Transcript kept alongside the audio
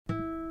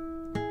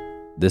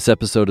This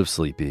episode of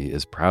Sleepy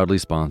is proudly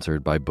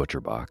sponsored by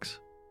ButcherBox.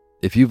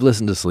 If you've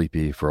listened to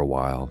Sleepy for a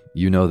while,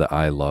 you know that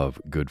I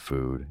love good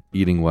food,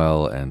 eating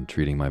well, and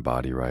treating my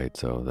body right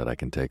so that I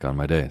can take on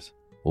my days.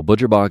 Well,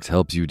 ButcherBox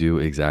helps you do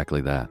exactly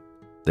that.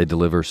 They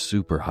deliver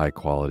super high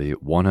quality,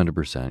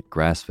 100%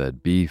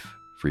 grass-fed beef,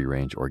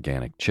 free-range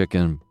organic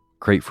chicken,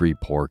 crate-free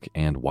pork,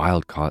 and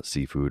wild-caught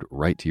seafood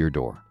right to your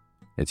door.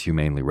 It's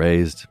humanely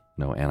raised,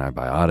 no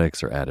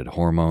antibiotics or added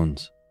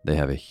hormones. They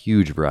have a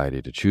huge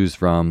variety to choose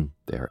from.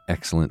 They are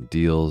excellent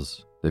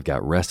deals. They've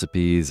got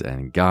recipes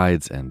and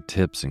guides and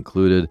tips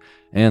included,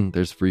 and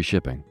there's free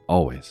shipping,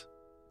 always.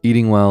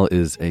 Eating well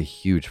is a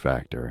huge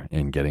factor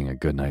in getting a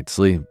good night's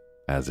sleep,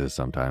 as is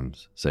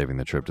sometimes saving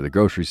the trip to the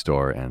grocery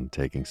store and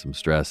taking some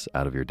stress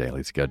out of your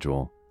daily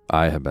schedule.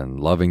 I have been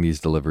loving these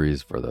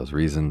deliveries for those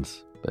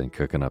reasons. Been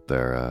cooking up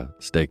their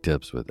steak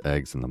tips with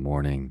eggs in the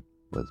morning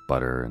with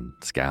butter and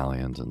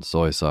scallions and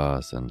soy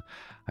sauce, and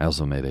I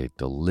also made a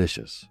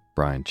delicious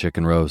brine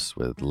chicken roast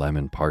with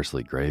lemon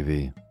parsley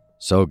gravy.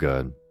 So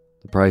good.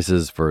 The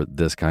prices for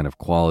this kind of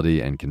quality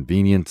and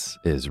convenience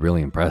is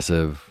really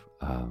impressive.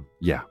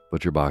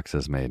 ButcherBox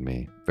has made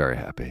me very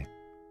happy.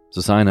 So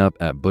sign up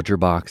at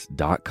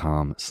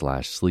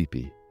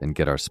butcherbox.com/sleepy and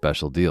get our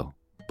special deal.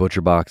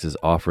 ButcherBox is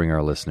offering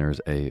our listeners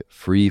a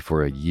free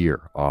for a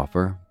year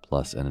offer,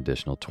 plus an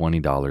additional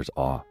 $20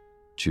 off.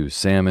 Choose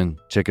salmon,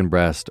 chicken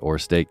breast, or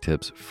steak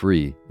tips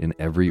free in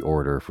every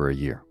order for a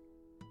year.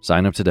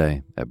 Sign up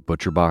today at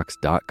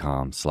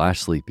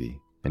butcherbox.com/sleepy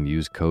and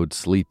use code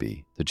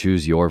SLEEPY to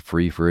choose your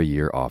free for a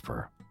year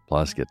offer.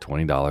 Plus, get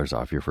 $20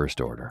 off your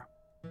first order.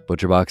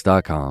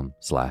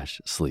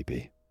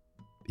 butcherbox.com/sleepy.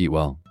 Eat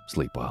well,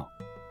 sleep well.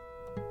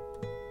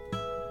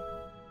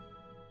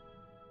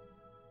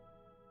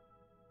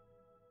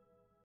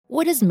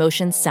 What does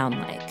motion sound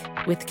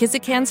like? With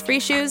Kizikans free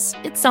shoes,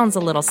 it sounds a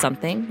little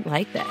something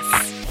like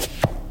this.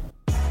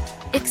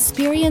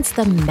 Experience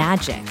the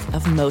magic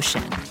of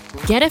motion.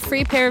 Get a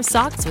free pair of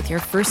socks with your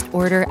first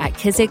order at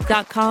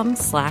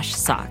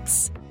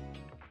kizik.com/socks.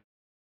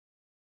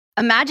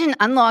 Imagine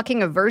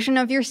unlocking a version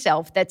of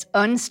yourself that's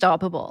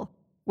unstoppable,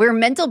 where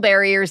mental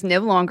barriers no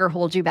longer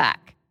hold you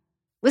back.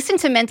 Listen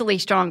to Mentally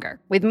Stronger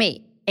with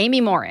me,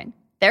 Amy Morin,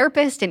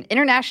 therapist and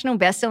international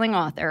best-selling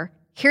author,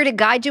 here to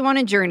guide you on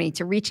a journey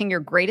to reaching your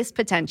greatest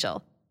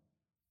potential.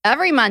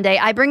 Every Monday,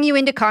 I bring you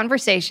into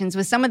conversations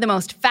with some of the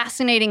most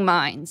fascinating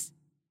minds.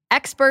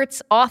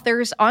 Experts,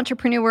 authors,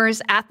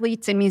 entrepreneurs,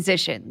 athletes, and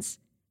musicians.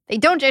 They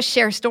don't just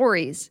share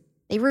stories.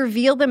 They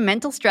reveal the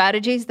mental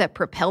strategies that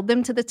propelled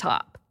them to the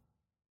top.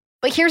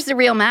 But here's the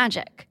real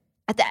magic.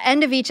 At the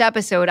end of each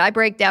episode, I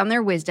break down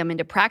their wisdom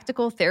into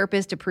practical,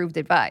 therapist-approved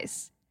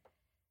advice.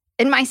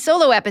 In my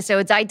solo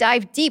episodes, I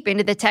dive deep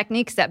into the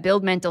techniques that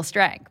build mental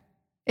strength.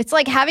 It's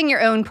like having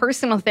your own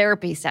personal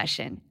therapy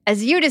session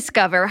as you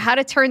discover how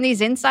to turn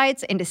these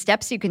insights into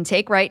steps you can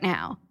take right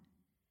now.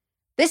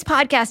 This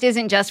podcast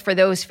isn't just for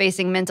those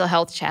facing mental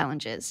health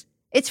challenges.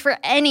 It's for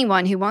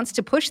anyone who wants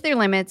to push their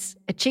limits,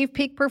 achieve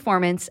peak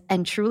performance,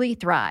 and truly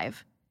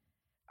thrive.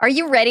 Are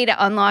you ready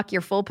to unlock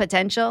your full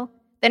potential?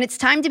 Then it's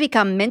time to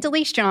become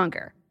mentally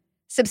stronger.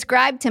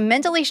 Subscribe to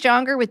Mentally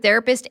Stronger with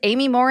therapist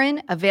Amy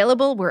Morin,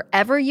 available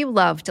wherever you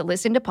love to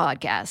listen to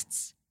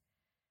podcasts.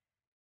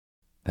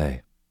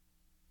 Hey,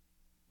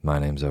 my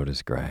name's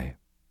Otis Gray,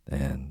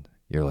 and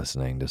you're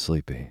listening to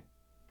Sleepy.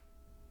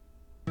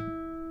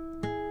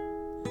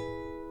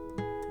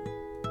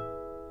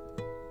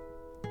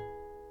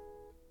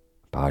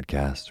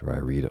 Podcast where I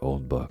read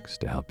old books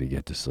to help you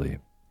get to sleep,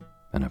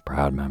 and a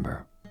proud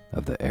member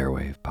of the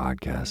Airwave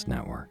Podcast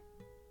Network.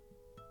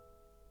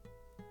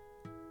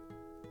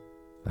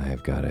 I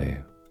have got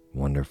a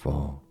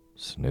wonderful,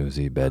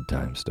 snoozy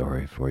bedtime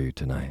story for you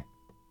tonight.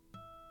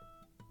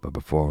 But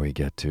before we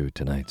get to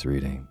tonight's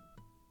reading,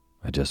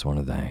 I just want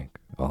to thank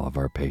all of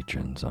our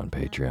patrons on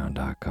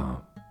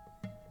patreon.com.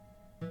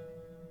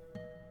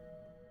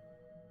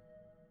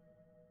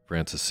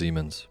 Francis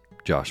Siemens,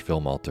 Josh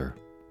Philmalter,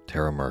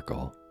 Tara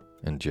Merkel,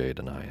 and Jay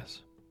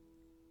Denias.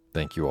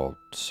 Thank you all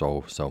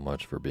so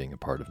much for being a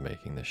part of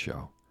making this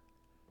show.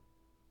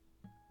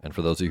 And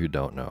for those of you who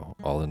don't know,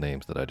 all the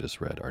names that I just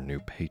read are new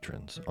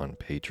patrons on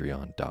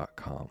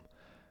patreon.com,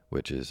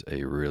 which is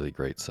a really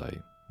great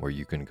site where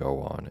you can go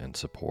on and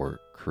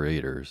support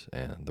creators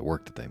and the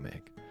work that they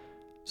make.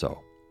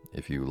 So,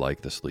 if you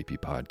like the Sleepy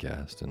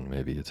podcast and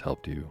maybe it's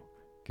helped you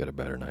get a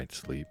better night's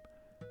sleep,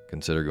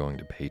 consider going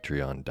to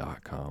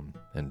patreon.com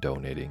and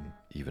donating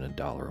even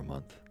 $1 a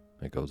month.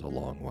 It goes a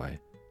long way.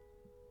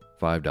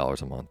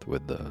 $5 a month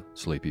with the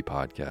Sleepy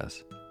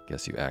podcast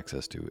gets you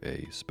access to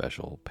a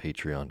special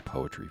Patreon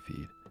poetry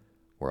feed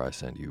where I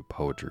send you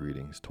poetry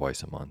readings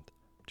twice a month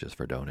just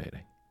for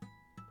donating.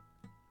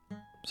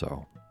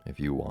 So, if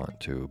you want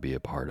to be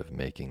a part of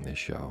making this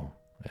show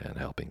and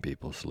helping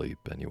people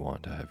sleep and you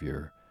want to have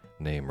your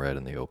name read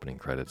in the opening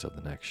credits of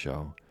the next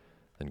show,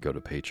 then go to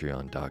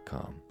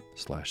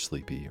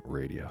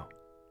patreon.com/sleepyradio.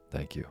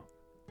 Thank you.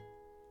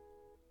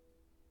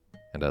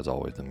 And as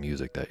always, the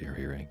music that you're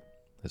hearing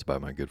is by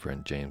my good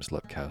friend James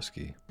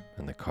Lepkowski,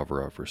 and the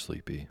cover art for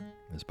Sleepy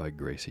is by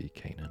Gracie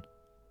Kanan.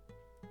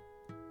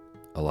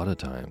 A lot of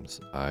times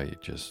I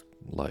just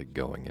like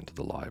going into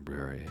the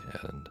library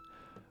and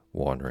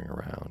wandering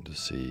around to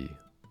see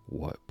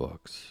what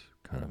books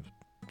kind of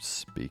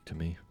speak to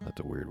me.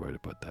 That's a weird way to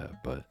put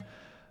that, but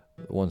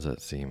the ones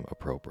that seem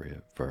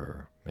appropriate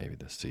for maybe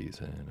the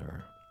season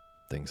or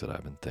things that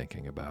I've been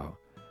thinking about.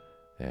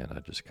 And I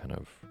just kind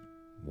of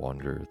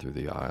wander through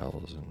the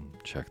aisles and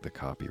check the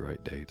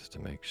copyright dates to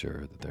make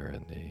sure that they're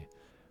in the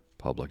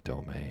public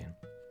domain.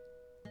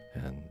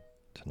 And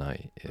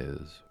tonight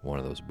is one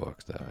of those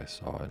books that I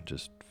saw and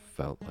just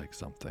felt like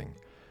something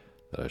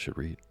that I should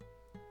read.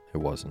 It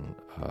wasn't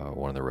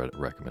one of the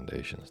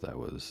recommendations that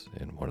was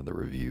in one of the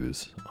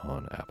reviews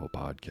on Apple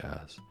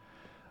Podcasts,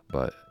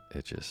 but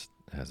it just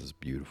has this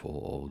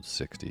beautiful old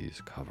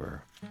 60s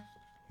cover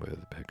with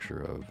a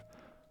picture of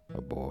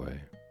a boy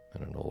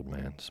and an old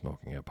man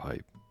smoking a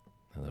pipe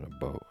and then a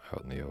boat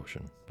out in the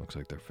ocean. Looks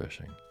like they're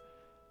fishing.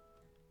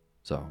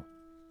 So,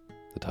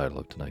 the title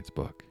of tonight's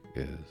book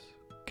is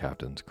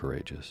Captains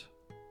Courageous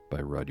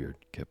by Rudyard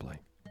Kipling.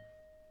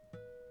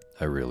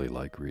 I really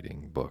like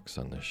reading books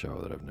on this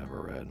show that I've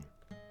never read,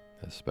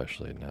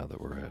 especially now that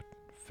we're at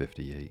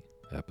 58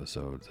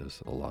 episodes.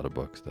 There's a lot of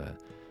books that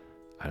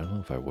I don't know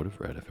if I would have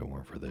read if it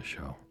weren't for this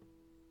show.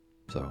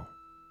 So,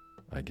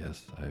 I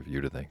guess I have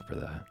you to thank for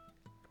that.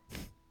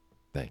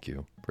 Thank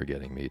you for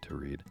getting me to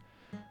read.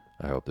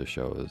 I hope this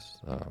show has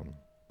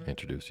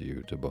introduced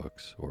you to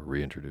books or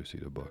reintroduced you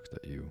to books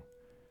that you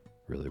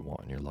really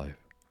want in your life.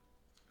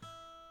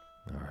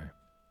 Alright,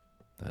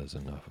 that is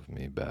enough of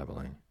me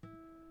babbling.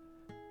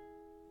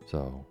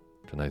 So,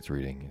 tonight's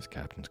reading is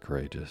Captains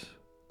Courageous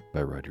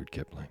by Rudyard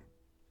Kipling.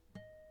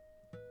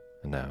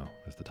 And now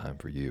is the time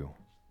for you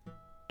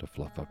to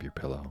fluff up your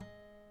pillow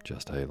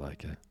just how you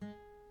like it.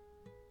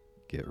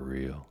 Get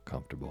real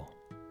comfortable.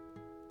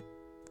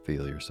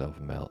 Feel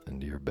yourself melt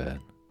into your bed.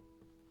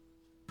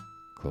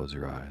 Close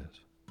your eyes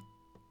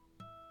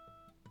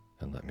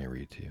and let me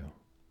read to you.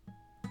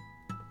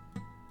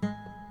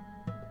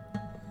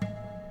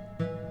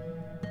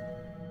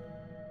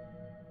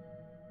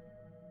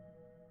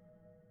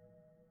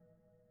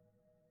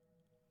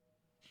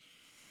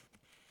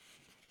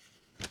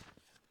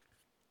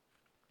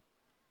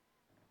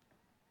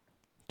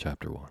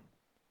 Chapter 1.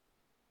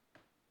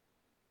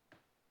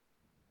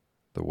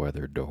 The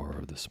weathered door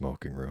of the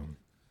smoking room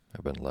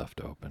had been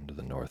left open to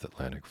the North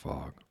Atlantic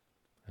fog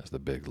as the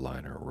big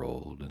liner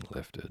rolled and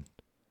lifted,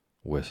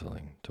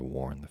 whistling to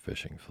warn the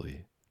fishing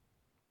fleet.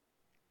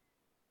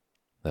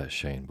 "That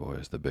Shane boy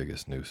is the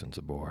biggest nuisance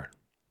aboard,"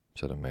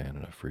 said a man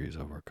in a frieze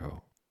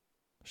overcoat,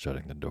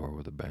 shutting the door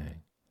with a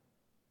bang.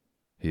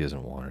 "He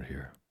isn't wanted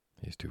here.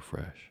 He's too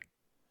fresh."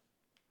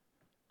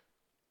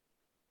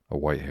 A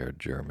white-haired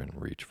German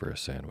reached for a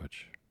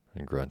sandwich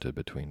and grunted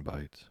between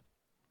bites.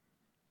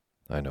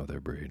 "I know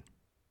their breed.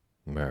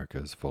 America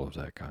is full of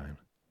that kind.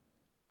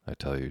 I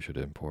tell you should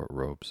import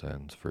rope's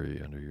ends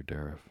free under your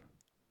tariff."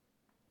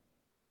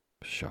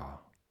 "Pshaw.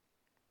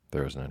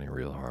 There isn't any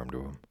real harm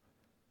to him.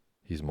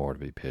 He's more to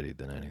be pitied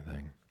than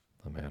anything,"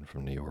 a man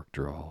from New York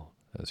drawled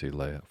as he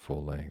lay at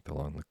full length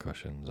along the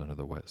cushions under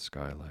the wet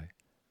skylight.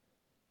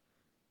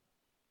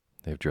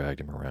 "They've dragged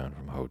him around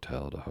from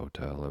hotel to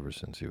hotel ever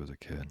since he was a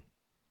kid.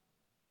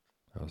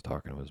 I was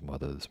talking to his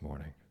mother this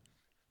morning.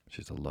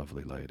 She's a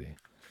lovely lady,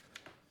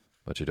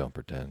 but she don't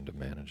pretend to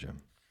manage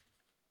him.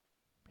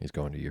 He's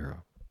going to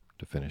Europe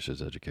to finish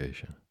his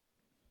education.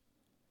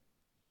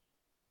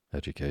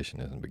 Education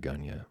hasn't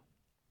begun yet."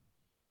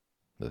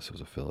 This was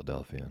a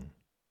Philadelphian,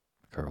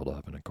 curled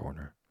up in a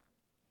corner.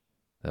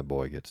 "That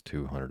boy gets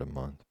 $200 a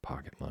month,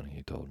 pocket money,"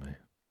 he told me.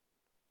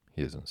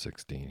 "He isn't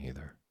 16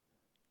 either."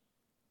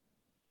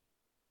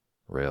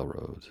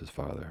 "Railroads, his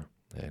father,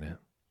 ain't it?"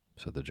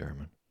 said the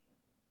German.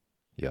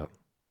 "Yup.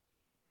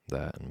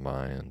 That and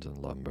mines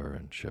and lumber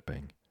and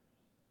shipping.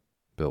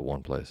 Built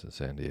one place in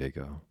San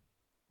Diego,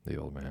 the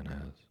old man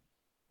has.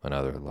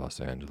 Another in Los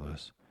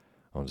Angeles.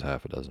 Owns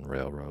half a dozen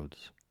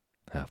railroads,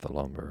 half the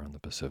lumber on the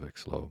Pacific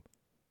slope,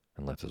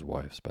 and lets his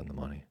wife spend the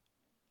money."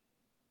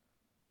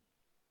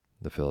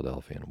 The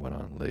Philadelphian went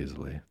on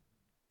lazily.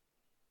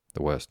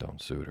 "The West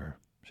don't suit her,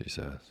 she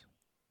says.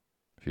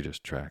 She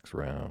just tracks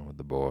round with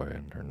the boy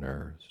and her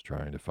nerves,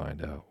 trying to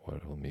find out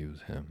what'll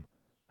amuse him,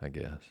 I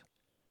guess.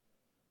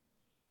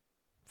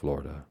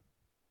 Florida,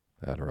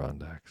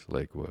 Adirondacks,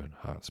 Lakewood,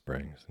 Hot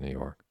Springs, New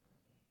York,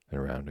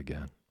 and round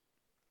again.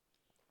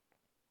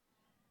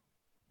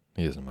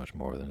 He isn't much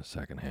more than a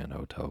second-hand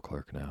hotel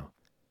clerk now.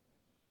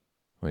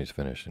 When he's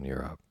finished in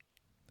Europe,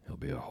 he'll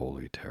be a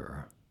holy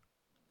terror."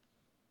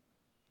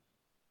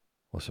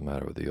 "What's the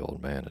matter with the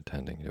old man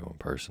attending to him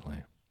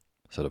personally?"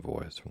 said a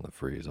voice from the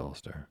frieze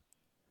ulster.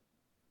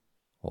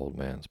 "Old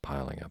man's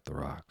piling up the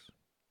rocks.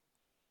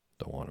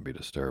 Don't want to be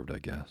disturbed, I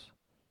guess.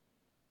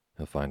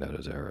 He'll find out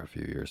his error a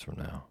few years from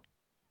now.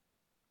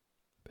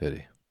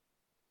 Pity,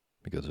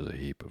 because there's a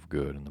heap of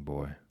good in the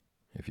boy,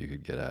 if you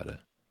could get at it."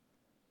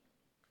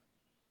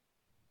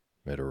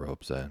 "Mid a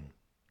rope's end,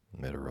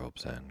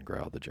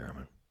 growled the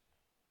German.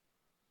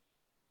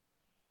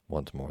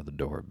 Once more the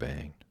door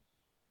banged,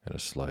 and a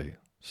slight,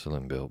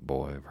 slim-built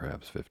boy,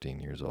 perhaps 15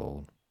 years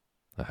old,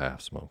 a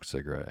half-smoked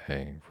cigarette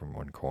hanging from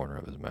one corner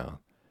of his mouth,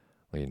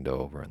 leaned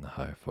over in the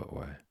high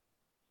footway.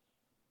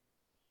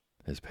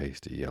 His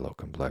pasty yellow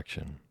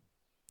complexion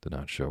did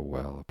not show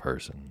well a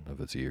person of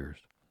his years,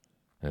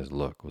 and his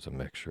look was a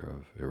mixture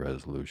of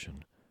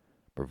irresolution,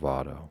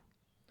 bravado,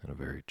 and a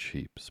very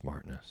cheap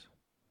smartness.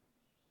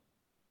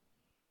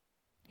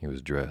 He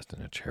was dressed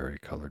in a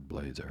cherry-colored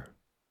blazer,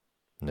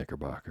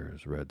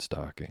 knickerbockers, red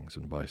stockings,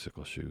 and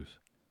bicycle shoes,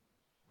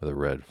 with a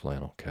red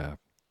flannel cap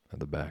at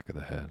the back of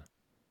the head.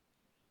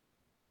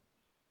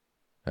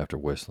 After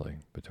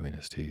whistling between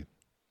his teeth,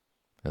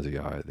 as he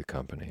eyed the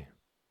company,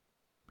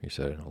 he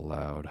said in a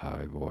loud,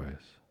 high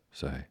voice,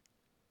 "Say,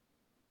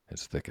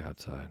 it's thick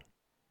outside.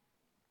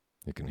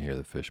 You can hear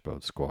the fish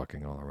boats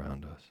squawking all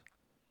around us.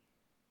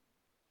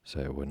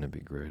 Say, wouldn't it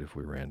be great if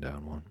we ran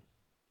down one?"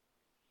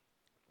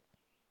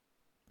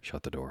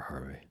 "Shut the door,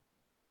 Harvey,"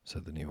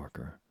 said the New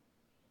Yorker.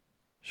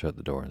 "Shut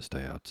the door and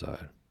stay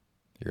outside.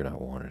 You're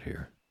not wanted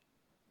here."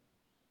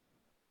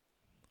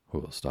 "Who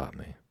will stop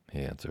me?" he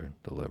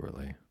answered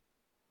deliberately.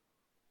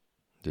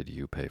 "Did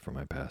you pay for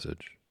my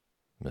passage,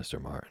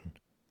 Mr. Martin?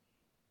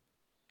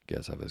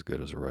 Guess I've as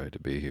good as a right to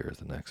be here as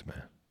the next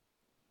man."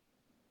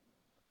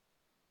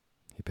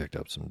 He picked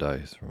up some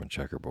dice from a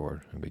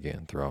checkerboard and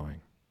began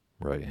throwing,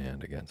 right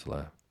hand against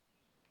left.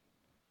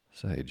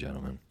 "Say,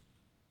 gentlemen,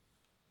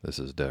 this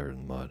is deader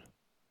than mud.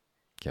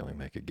 Can't we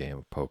make a game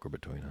of poker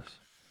between us?"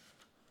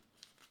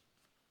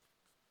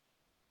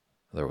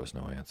 There was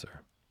no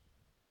answer,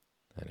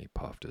 and he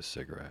puffed his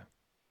cigarette,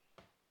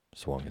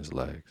 swung his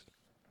legs,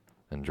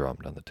 and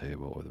drummed on the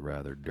table with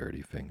rather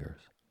dirty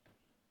fingers.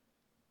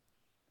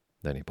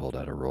 Then he pulled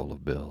out a roll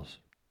of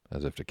bills,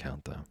 as if to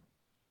count them.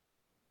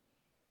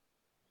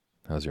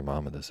 "How's your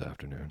mama this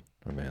afternoon?"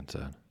 a man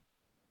said.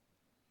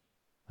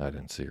 "I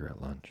didn't see her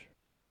at lunch."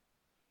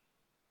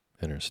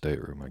 "In her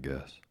stateroom, I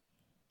guess.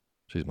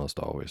 She's most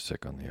always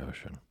sick on the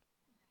ocean.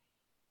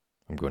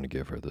 I'm going to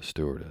give her the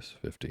stewardess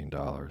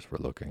 $15 for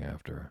looking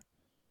after her.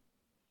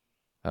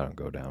 I don't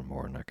go down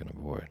more than I can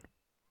avoid.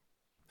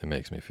 It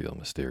makes me feel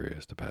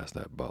mysterious to pass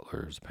that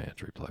butler's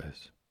pantry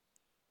place.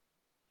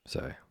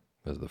 Say,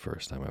 this is the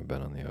first time I've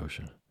been on the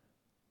ocean."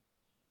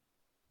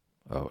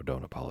 "Oh,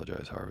 don't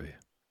apologize, Harvey."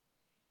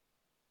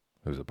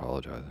 "Who's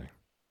apologizing?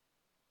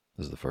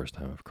 This is the first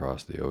time I've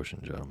crossed the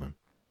ocean, gentlemen,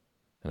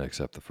 and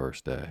except the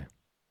first day,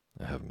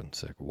 I haven't been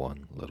sick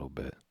one little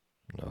bit.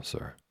 No,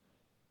 sir."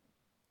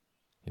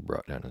 He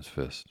brought down his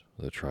fist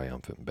with a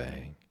triumphant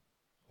bang,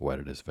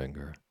 wetted his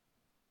finger,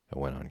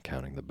 and went on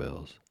counting the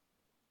bills.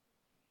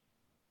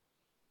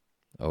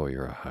 "Oh,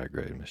 you're a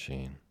high-grade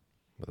machine,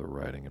 with a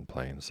writing in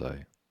plain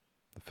sight,"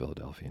 the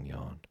Philadelphian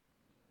yawned.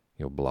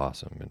 "You'll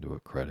blossom into a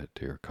credit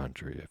to your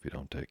country if you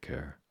don't take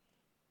care."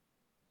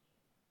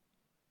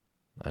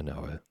 "I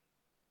know it.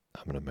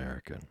 I'm an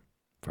American,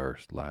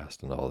 first,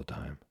 last, and all the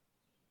time.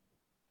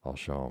 I'll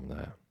show 'em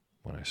that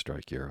when I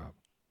strike Europe.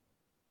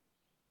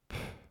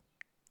 Pfft,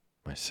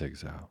 my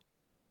cig's out.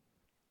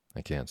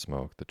 I can't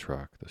smoke the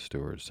truck the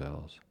steward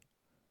sells.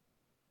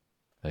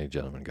 Any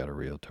gentleman got a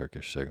real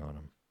Turkish cig on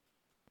him?"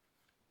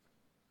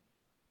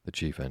 The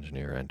chief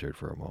engineer entered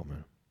for a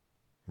moment,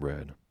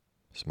 red,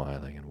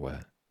 smiling, and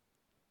wet.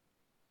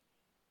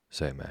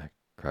 "Say, Mac,"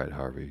 cried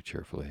Harvey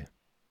cheerfully,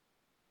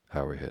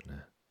 "how are we hitting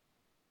it?"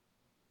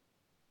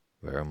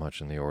 "Very much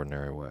in the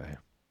ordinary way,"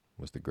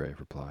 was the grave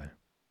reply.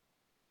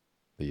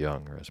 "The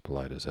young are as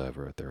polite as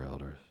ever at their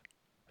elders,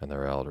 and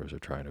their elders are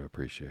trying to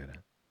appreciate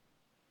it."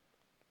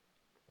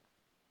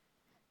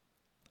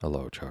 A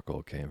low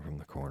chuckle came from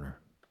the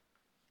corner.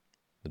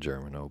 The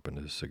German opened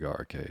his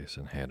cigar case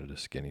and handed a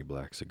skinny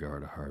black cigar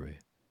to Harvey.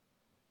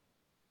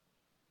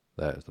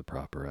 "That is the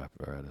proper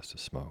apparatus to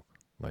smoke,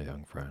 my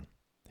young friend,"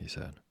 he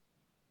said.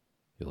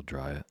 "You'll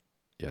dry it,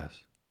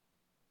 yes?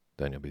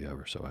 Then you'll be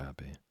ever so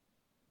happy."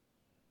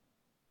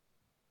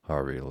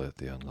 Harvey lit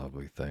the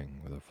unlovely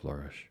thing with a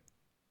flourish.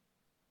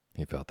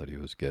 He felt that he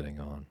was getting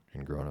on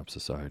in grown-up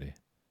society.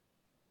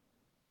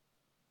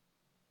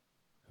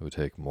 "It would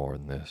take more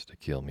than this to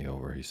keel me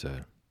over," he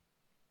said,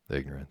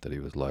 ignorant that he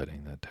was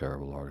lighting that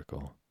terrible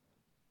article,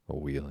 a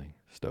Wheeling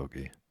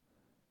stogie.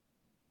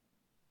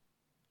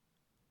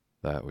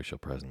 "That we shall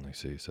presently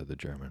see," said the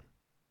German.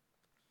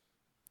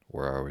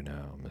 "Where are we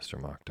now, Mr.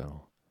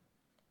 Macdonald?"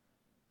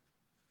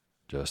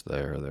 "Just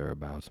there,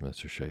 thereabouts,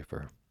 Mr.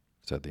 Schaefer,"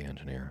 said the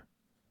engineer.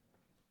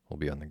 "We'll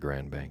be on the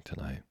Grand Bank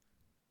tonight.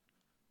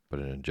 But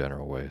in a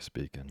general way of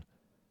speaking,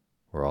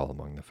 we're all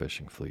among the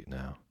fishing fleet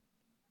now.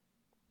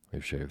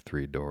 We've shaved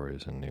 3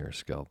 dories and near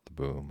scalped the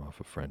boom off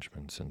a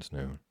Frenchman since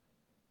noon.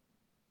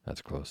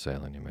 That's close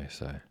sailing, you may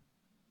say."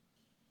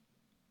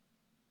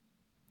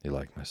 "You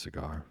like my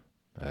cigar,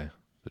 eh?"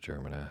 the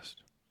German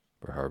asked,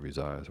 for Harvey's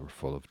eyes were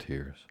full of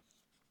tears.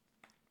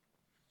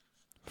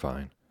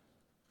 "Fine.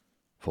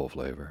 Full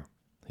flavor,"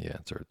 he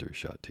answered through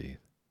shut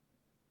teeth.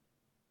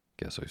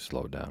 "Guess we've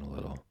slowed down a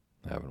little,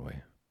 haven't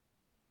we?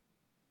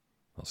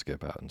 I'll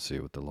skip out and see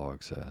what the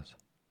log says."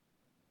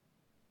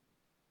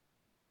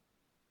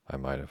 "I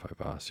might if I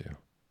was you,"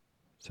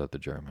 said the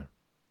German.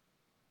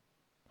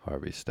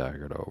 Harvey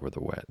staggered over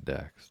the wet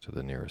decks to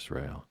the nearest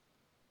rail.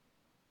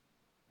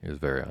 He was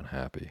very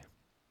unhappy,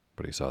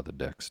 but he saw the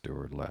deck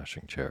steward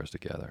lashing chairs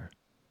together,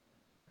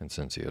 and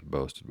since he had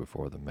boasted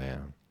before the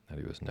man that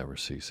he was never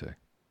seasick,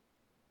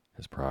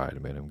 his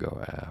pride made him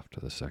go aft to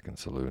the second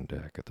saloon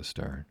deck at the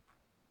stern,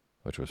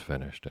 which was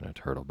finished in a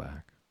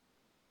turtleback.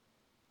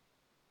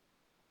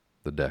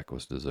 The deck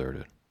was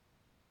deserted,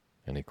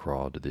 and he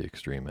crawled to the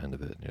extreme end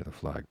of it near the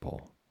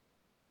flagpole.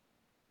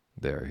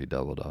 There he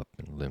doubled up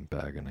in limp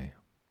agony,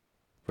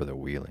 for the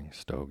wheeling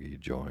stogie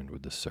joined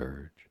with the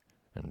surge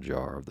and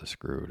jar of the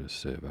screw to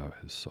sieve out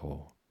his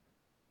soul.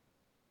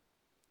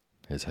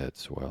 His head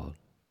swelled.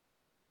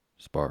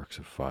 Sparks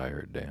of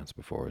fire danced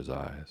before his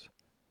eyes.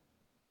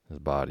 His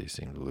body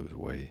seemed to lose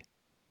weight,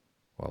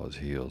 while his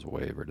heels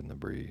wavered in the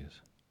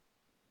breeze.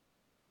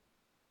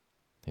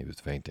 He was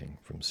fainting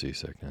from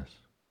seasickness,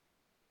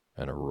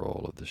 and a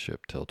roll of the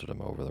ship tilted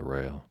him over the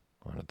rail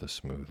onto the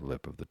smooth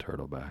lip of the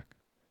turtleback.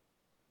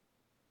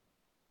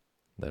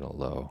 Then a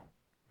low,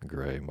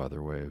 gray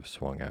mother wave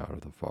swung out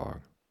of the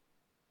fog,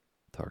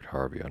 tucked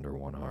Harvey under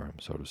one arm,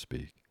 so to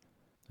speak,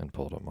 and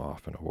pulled him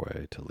off and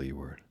away to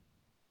leeward.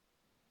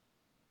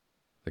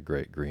 The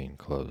great green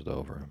closed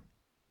over him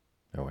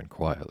and went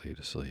quietly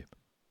to sleep.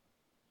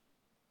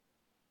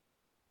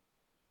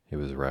 He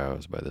was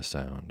roused by the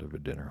sound of a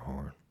dinner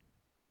horn,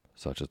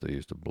 such as they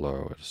used to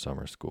blow at a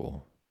summer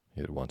school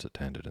he had once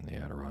attended in the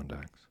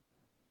Adirondacks.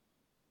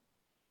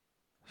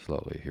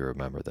 Slowly he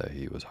remembered that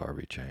he was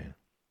Harvey Cheyne,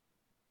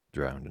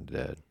 drowned and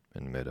dead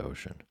in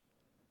mid-ocean,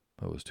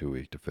 but was too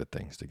weak to fit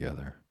things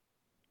together.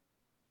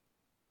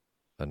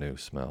 A new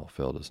smell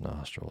filled his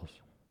nostrils.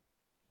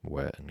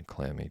 Wet and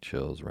clammy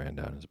chills ran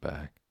down his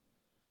back,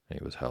 and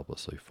he was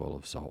helplessly full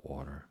of salt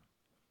water.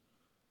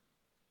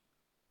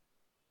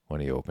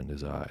 When he opened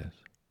his eyes,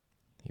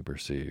 he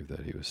perceived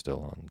that he was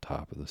still on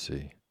top of the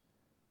sea,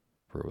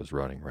 for it was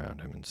running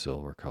round him in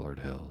silver-colored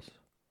hills,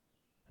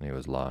 and he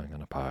was lying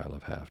on a pile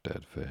of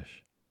half-dead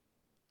fish,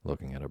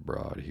 looking at a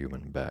broad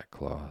human back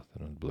cloth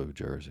in a blue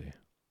jersey.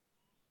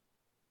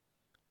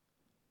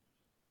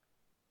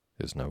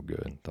 "It's no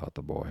good," thought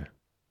the boy.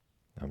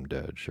 "I'm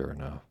dead, sure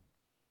enough,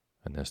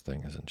 and this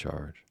thing is in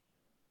charge."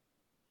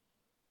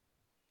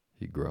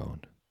 He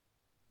groaned,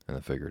 and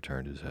the figure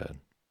turned his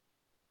head,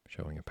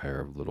 showing a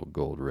pair of little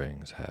gold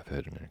rings half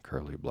hidden in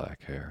curly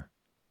black hair.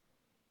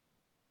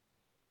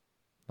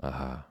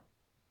 "Aha,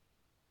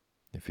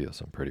 you feel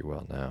some pretty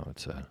well now," it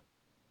said.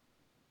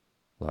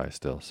 "Lie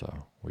still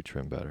so, we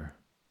trim better."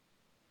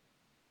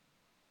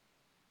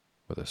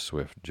 With a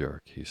swift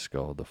jerk, he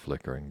sculled the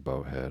flickering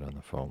bowhead on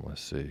the foamless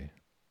sea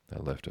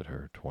that lifted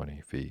her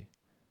 20 feet,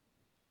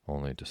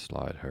 only to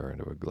slide her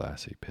into a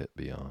glassy pit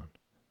beyond.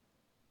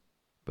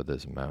 But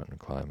this mountain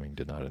climbing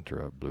did not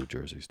interrupt Blue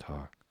Jersey's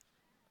talk.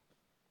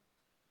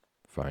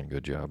 "Fine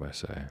good job, I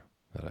say,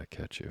 that I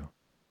catch you."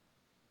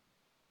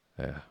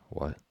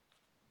 What?"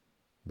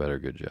 "Better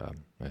good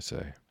job, I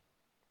say.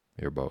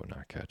 Your boat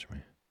not catch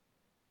me.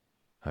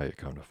 How you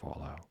come to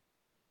fall out?"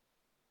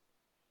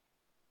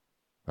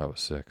 "I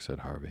was sick," said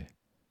Harvey.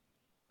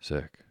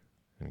 "Sick,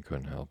 and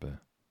couldn't help it.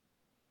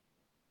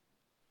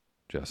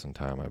 Just in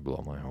time I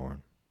blow my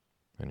horn,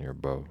 and your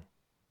boat,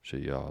 she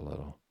yaw a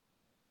little.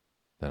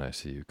 Then I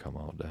see you come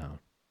all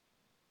down.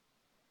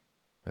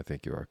 I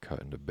think you are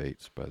cut into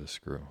baits by the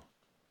screw.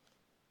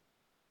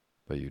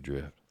 But you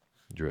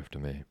drift to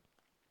me,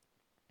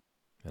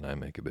 and I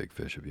make a big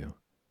fish of you,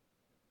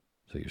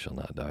 so you shall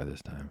not die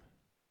this time."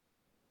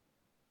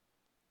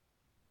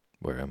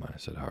 "Where am I?"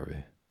 said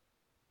Harvey,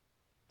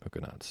 who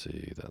could not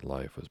see that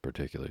life was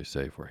particularly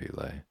safe where he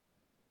lay.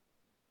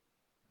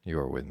 "You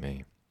are with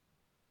me,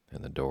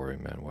 in the Dory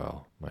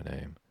Manuel, my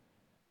name,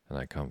 and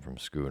I come from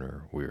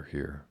schooner We're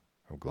Here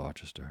of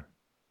Gloucester.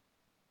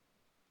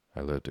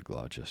 I live to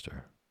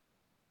Gloucester.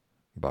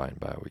 By and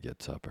by we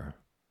get supper."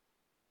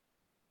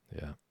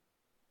 "Yeah."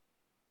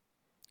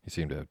 He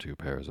seemed to have 2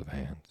 pairs of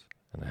hands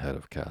and a head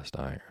of cast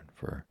iron,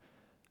 for,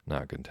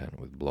 not content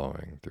with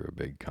blowing through a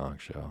big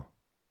conch shell,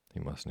 he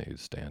must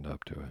needs stand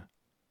up to it,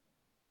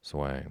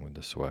 swaying with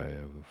the sway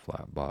of a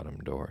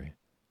flat-bottomed dory,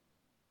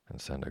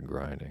 and send a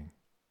grinding,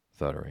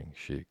 thuttering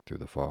shriek through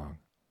the fog.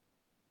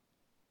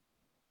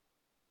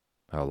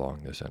 How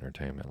long this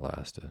entertainment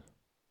lasted,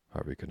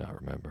 Harvey could not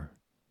remember,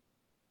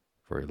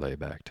 for he lay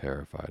back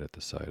terrified at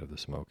the sight of the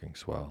smoking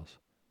swells.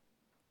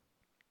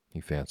 He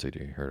fancied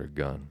he heard a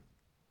gun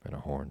and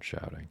a horn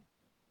shouting.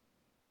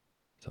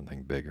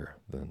 Something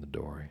bigger than the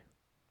dory,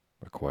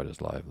 but quite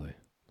as lively,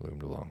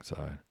 loomed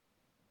alongside.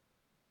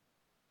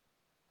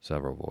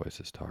 Several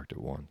voices talked at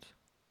once.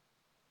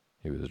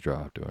 He was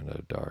dropped into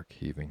a dark,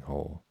 heaving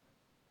hole,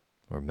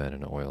 where men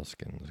in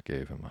oilskins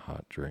gave him a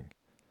hot drink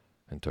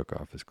and took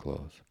off his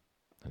clothes,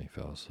 and he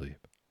fell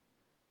asleep.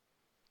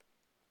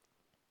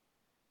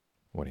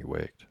 When he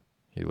waked,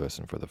 he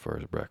listened for the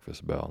first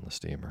breakfast bell on the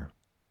steamer,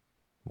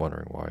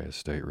 wondering why his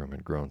stateroom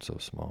had grown so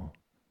small.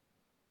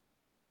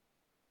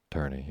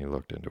 Turning, he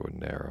looked into a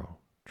narrow,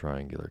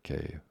 triangular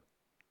cave,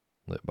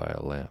 lit by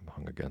a lamp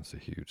hung against a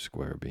huge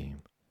square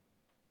beam.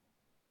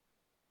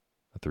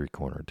 A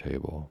 3-cornered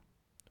table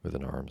with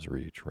an arm's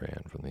reach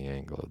ran from the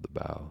angle of the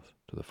bows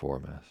to the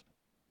foremast.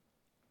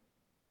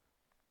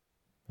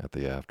 At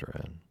the after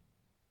end,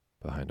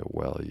 behind a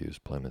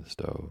well-used Plymouth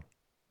stove,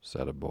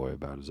 sat a boy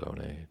about his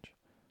own age,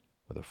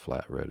 with a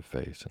flat red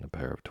face and a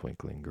pair of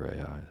twinkling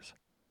gray eyes.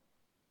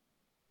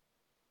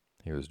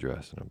 He was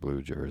dressed in a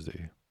blue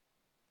jersey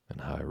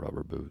and high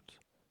rubber boots,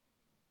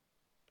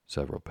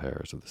 several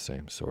pairs of the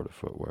same sort of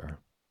footwear,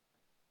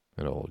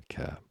 an old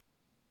cap,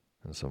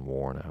 and some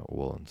worn-out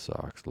woolen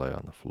socks lay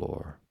on the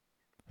floor,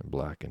 and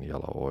black and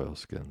yellow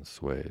oilskins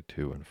swayed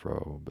to and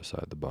fro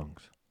beside the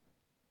bunks.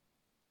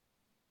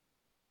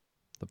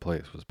 The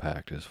place was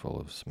packed as full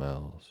of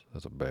smells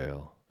as a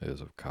bale is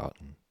of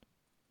cotton.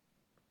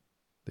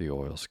 The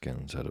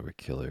oilskins had a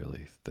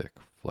peculiarly thick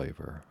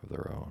flavor of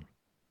their own,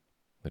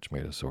 which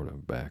made a sort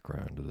of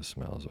background to the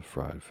smells of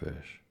fried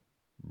fish,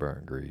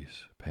 burnt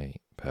grease,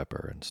 paint,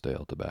 pepper, and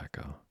stale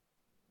tobacco.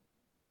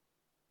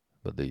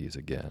 But these,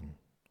 again,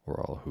 were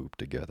all hooped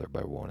together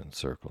by one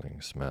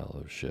encircling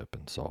smell of ship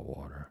and salt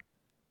water.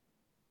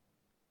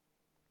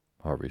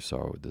 Harvey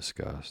saw with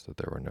disgust that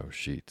there were no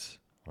sheets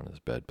on his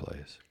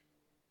bedplace.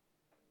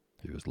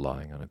 He was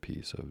lying on a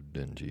piece of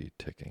dingy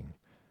ticking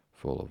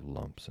full of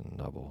lumps and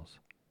nubbles.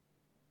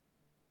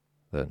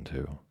 Then,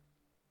 too,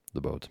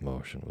 the boat's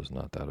motion was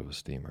not that of a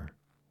steamer.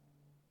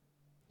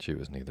 She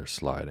was neither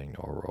sliding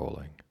nor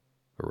rolling,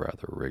 but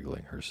rather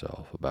wriggling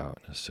herself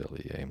about in a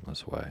silly,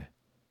 aimless way,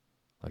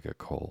 like a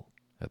colt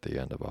at the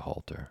end of a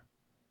halter.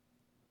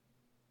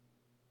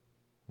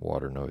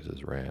 Water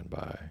noises ran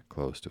by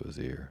close to his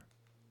ear,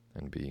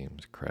 and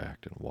beams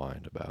cracked and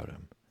whined about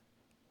him.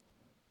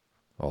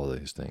 All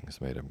these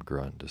things made him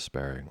grunt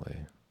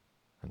despairingly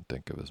and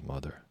think of his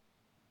mother.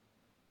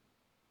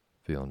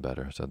 "Feeling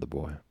better," said the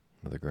boy,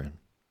 with a grin.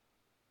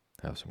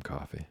 "Have some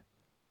coffee."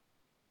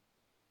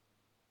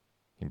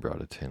 He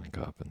brought a tin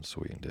cup and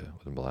sweetened it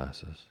with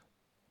molasses.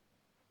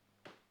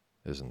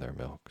 "Isn't there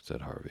milk?"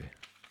 said Harvey,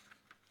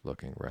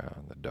 looking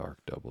round the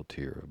dark double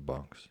tier of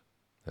bunks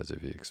as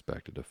if he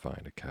expected to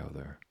find a cow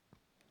there.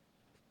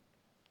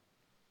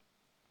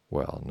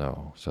 "Well,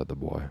 no," said the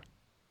boy.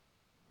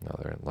 "No,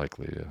 there ain't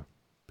likely to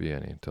be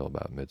any until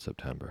about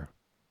mid-September.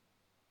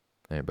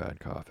 Ain't bad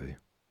coffee.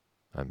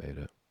 I made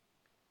it."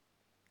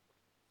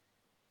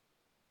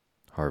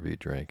 Harvey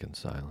drank in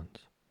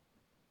silence,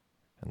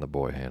 and the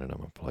boy handed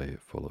him a plate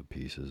full of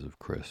pieces of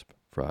crisp,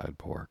 fried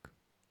pork,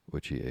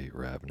 which he ate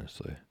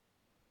ravenously.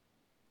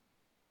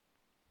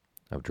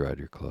 "I've dried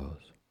your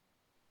clothes.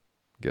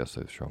 Guess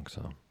they've shrunk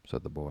some,"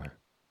 said the boy.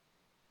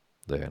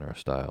 "They ain't our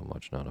style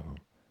much, none of 'em.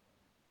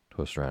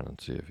 Twist round and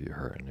see if you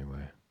hurt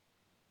anyway."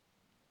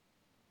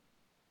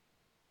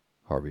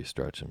 Harvey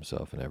stretched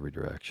himself in every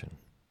direction,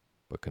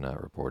 but could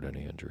not report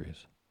any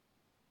injuries.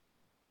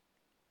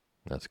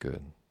 "That's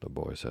good," the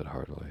boy said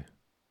heartily.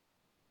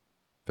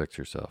 "Fix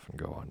yourself and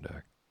go on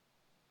deck.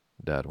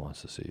 Dad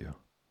wants to see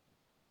you.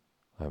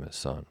 I'm his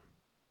son.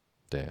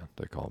 Dan,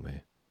 they call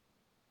me.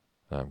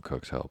 And I'm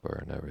cook's helper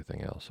and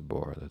everything else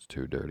aboard that's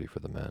too dirty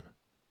for the men.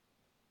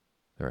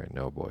 There ain't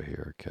no boy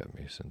here kept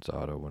me since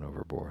Otto went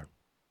overboard,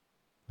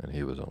 and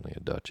he was only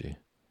a Dutchie,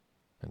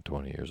 and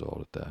 20 years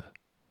old at that.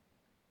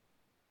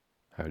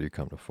 How do you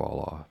come to fall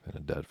off in a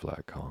dead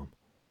flat calm?"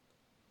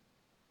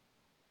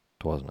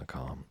 "'Twasn't a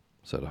calm,"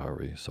 said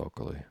Harvey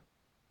sulkily.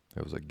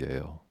 "It was a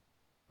gale,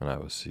 and I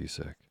was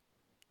seasick.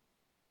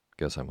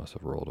 Guess I must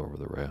have rolled over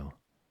the rail."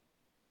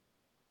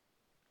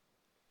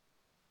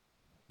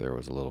 "There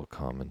was a little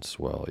common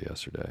swell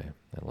yesterday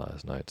and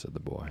last night," said the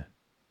boy.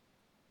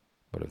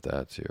 "But if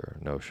that's your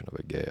notion of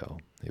a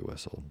gale," he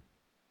whistled,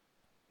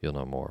 "you'll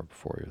know more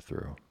before you're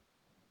through.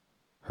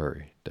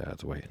 Hurry,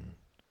 Dad's waiting."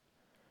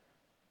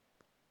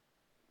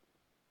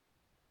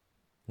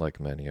 Like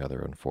many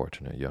other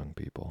unfortunate young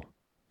people,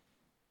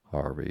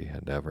 Harvey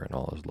had never in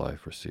all his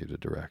life received a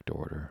direct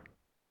order.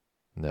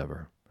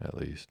 Never, at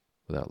least,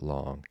 without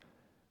long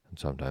and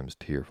sometimes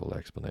tearful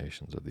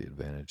explanations of the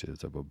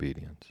advantages of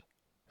obedience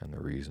and the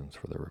reasons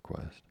for the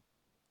request.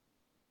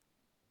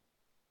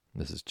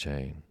 Mrs.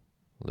 Chain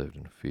lived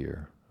in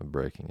fear of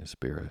breaking his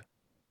spirit,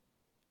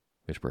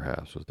 which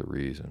perhaps was the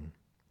reason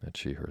that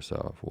she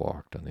herself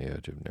walked on the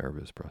edge of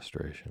nervous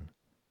prostration.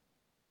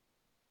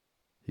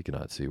 He could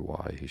not see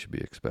why he should be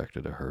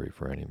expected to hurry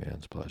for any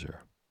man's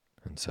pleasure,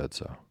 and said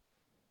so.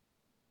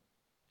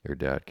 "Your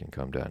dad can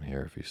come down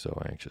here if he's so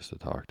anxious to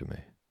talk to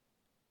me.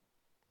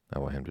 I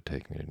want him to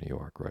take me to New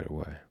York right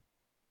away.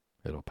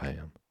 It'll pay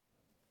him."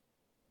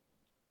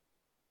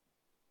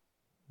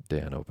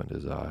 Dan opened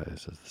his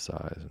eyes at the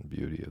size and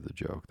beauty of the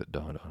joke that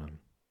dawned on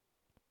him.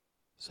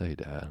 "Say,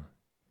 Dad,"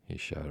 he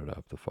shouted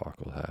up the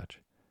forecastle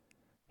hatch,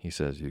 "he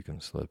says you can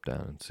slip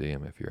down and see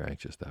him if you're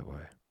anxious that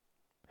way.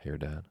 Hear,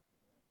 Dad?"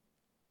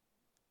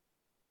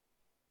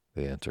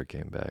 The answer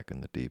came back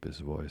in the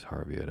deepest voice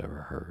Harvey had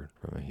ever heard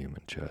from a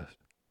human chest.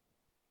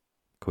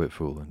 "Quit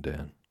fooling,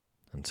 Dan,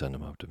 and send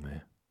him up to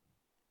me."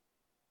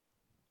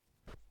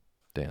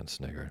 Dan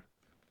sniggered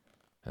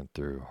and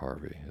threw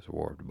Harvey his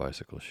warped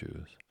bicycle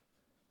shoes.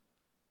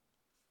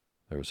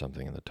 There was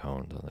something in the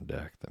tones on the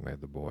deck that made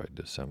the boy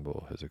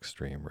dissemble his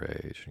extreme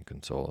rage and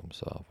console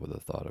himself with the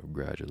thought of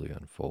gradually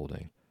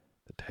unfolding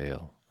the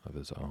tale of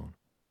his own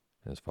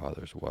and his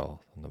father's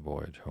wealth on the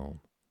voyage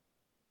home.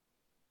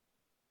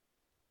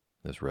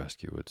 This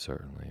rescue would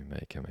certainly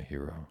make him a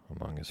hero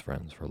among his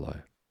friends for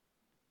life.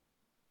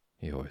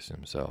 He hoisted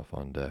himself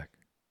on deck,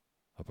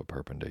 up a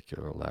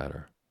perpendicular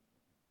ladder,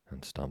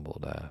 and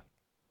stumbled aft,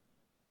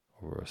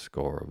 over a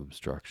score of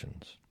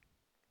obstructions,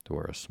 to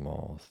where a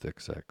small,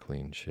 thick-set,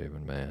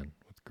 clean-shaven man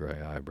with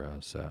gray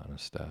eyebrows sat on a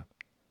step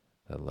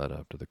that led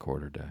up to the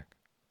quarterdeck.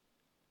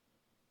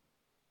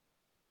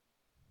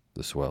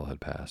 The swell had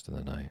passed in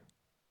the night,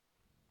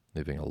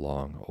 leaving a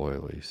long,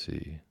 oily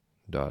sea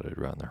dotted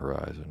round the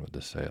horizon with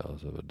the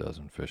sails of a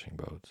dozen fishing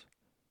boats.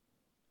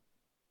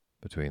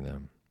 Between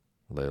them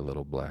lay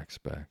little black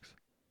specks,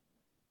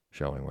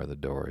 showing where the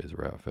dories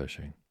were out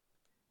fishing.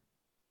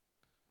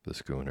 The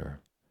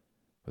schooner,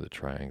 with a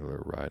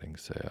triangular riding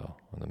sail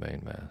on the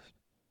mainmast,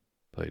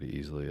 played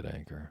easily at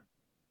anchor,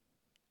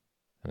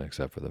 and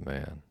except for the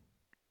man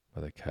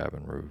by the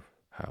cabin roof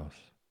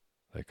house,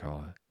 they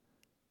call it,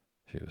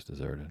 she was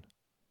deserted.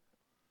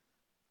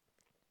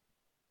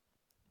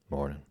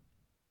 Morning.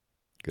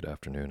 Good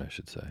afternoon, I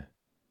should say.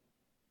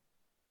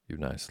 You've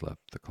nigh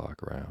slept the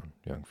clock around,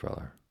 young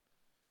feller,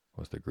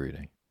 was the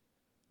greeting.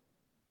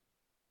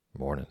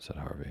 Morning, said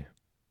Harvey.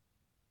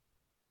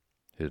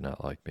 He did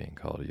not like being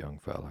called a young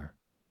feller.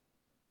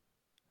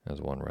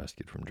 As one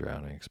rescued from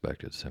drowning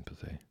expected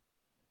sympathy.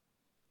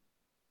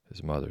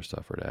 His mother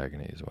suffered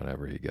agonies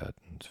whenever he got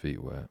his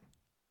feet wet,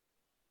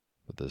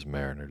 but this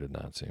mariner did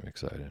not seem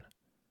excited.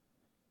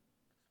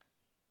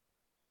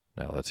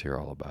 Now let's hear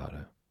all about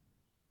it.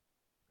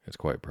 It's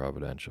quite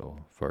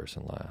providential, first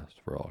and last,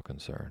 for all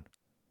concerned.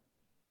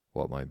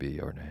 What might be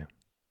your name?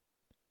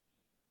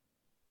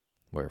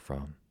 Where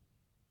from?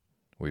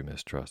 We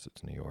mistrust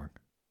it's New York,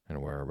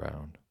 and where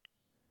around?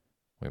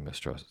 We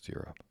mistrust it's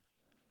Europe.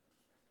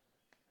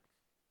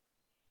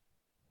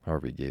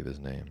 Harvey gave his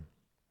name,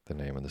 the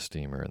name of the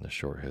steamer, and the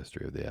short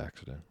history of the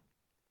accident,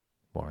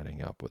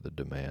 winding up with a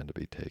demand to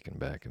be taken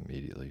back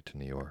immediately to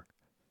New York,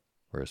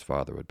 where his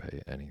father would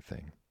pay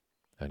anything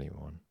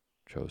anyone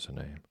chose to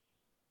name.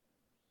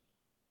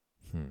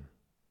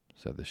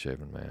 Said the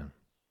shaven man,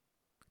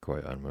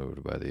 quite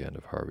unmoved by the end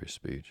of Harvey's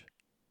speech.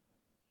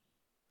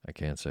 I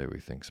can't say we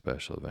think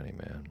special of any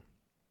man,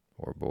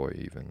 or boy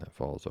even, that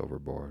falls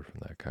overboard from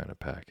that kind of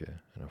packet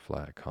in a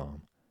flat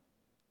calm.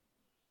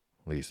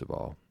 Least of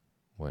all,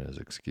 when his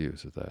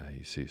excuse is that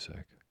he's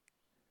seasick.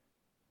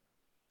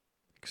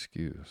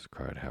 Excuse,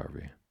 cried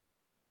Harvey.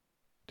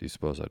 Do you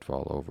suppose I'd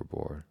fall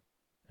overboard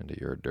into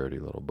your dirty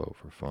little boat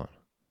for fun?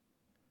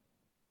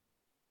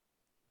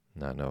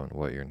 Not knowing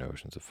what your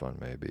notions of fun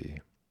may be,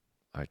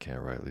 I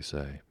can't rightly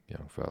say,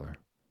 young feller.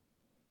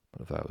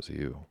 But if I was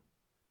you,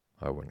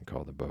 I wouldn't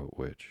call the boat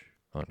which,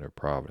 under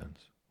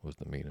Providence, was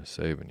the means of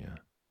saving you,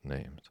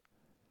 names.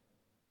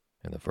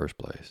 In the first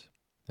place,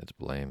 it's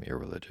blame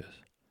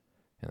irreligious.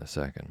 In the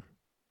second,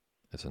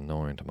 it's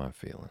annoying to my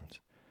feelings,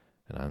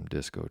 and I'm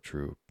Disco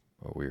Troop,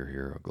 a we're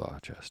hero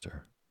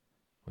Gloucester,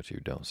 which you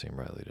don't seem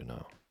rightly to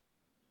know.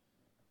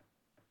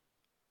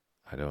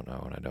 I don't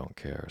know and I don't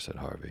care, said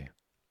Harvey.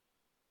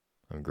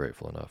 I'm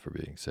grateful enough for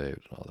being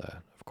saved and all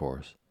that, of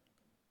course,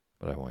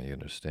 but I want you to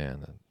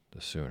understand that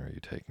the sooner you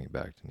take me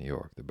back to New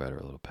York, the better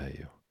it'll pay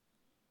you.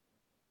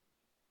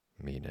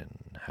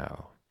 Meanin'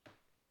 how?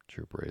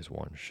 Troop raised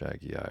one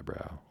shaggy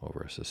eyebrow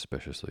over a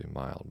suspiciously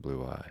mild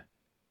blue eye.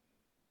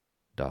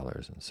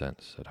 Dollars and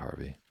cents, said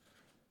Harvey,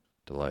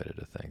 delighted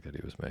to think that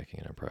he was making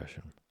an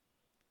impression.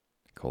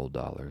 Cold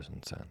dollars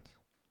and cents.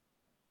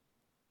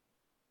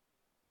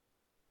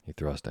 He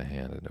thrust a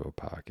hand into a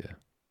pocket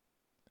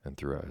and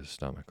threw out his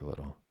stomach a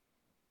little,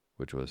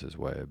 which was his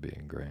way of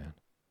being grand.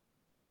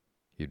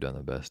 You've done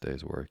the best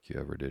day's work you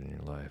ever did in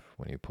your life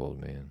when you pulled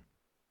me in.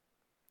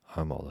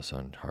 I'm all the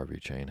son Harvey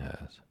Chain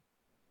has.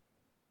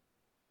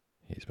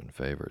 He's been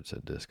favored,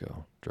 said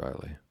Disco,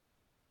 dryly.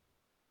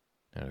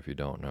 And if you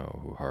don't know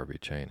who Harvey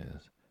Chain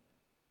is,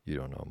 you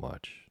don't know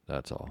much,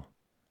 that's all.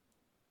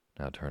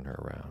 Now turn her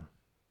around,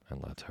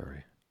 and let's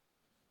hurry.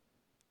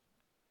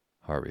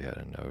 Harvey had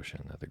a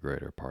notion that the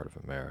greater part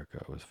of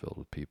America was filled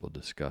with people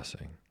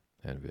discussing,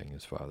 envying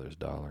his father's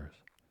dollars.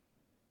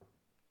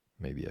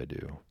 Maybe I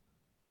do,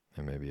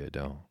 and maybe I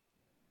don't.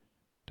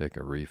 Take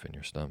a reef in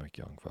your stomach,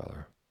 young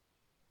feller.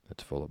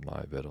 It's full of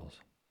my victuals.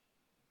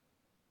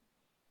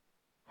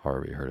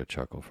 Harvey heard a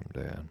chuckle from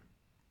Dan,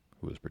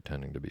 who was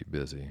pretending to be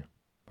busy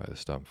by the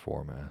stump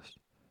foremast,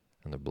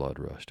 and the blood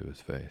rushed to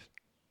his face.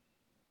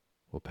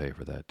 We'll pay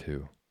for that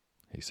too,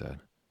 he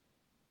said.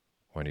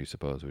 When do you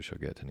suppose we shall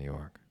get to New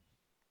York?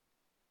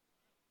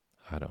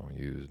 I don't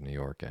use New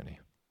York any,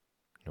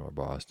 nor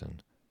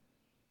Boston.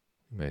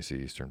 We may see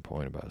Eastern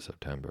Point about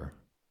September.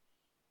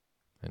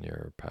 And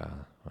your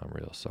pa, I'm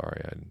real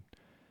sorry.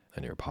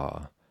 And your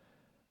pa,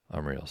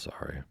 I'm real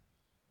sorry.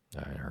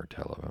 I ain't heard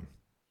tell of him.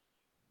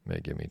 May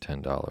give me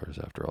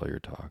 $10 after all your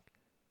talk.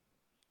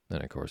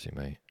 Then of course he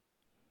may.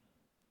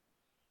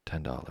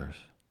 $10.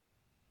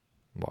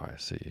 Why,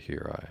 see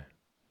here,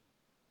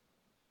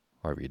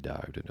 Harvey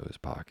dived into his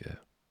pocket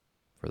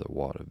for the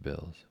wad of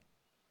bills.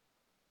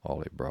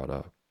 All he brought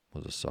up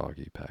was a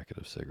soggy packet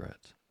of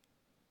cigarettes.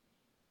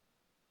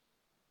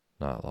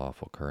 Not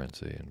lawful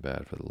currency and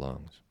bad for the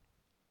lungs.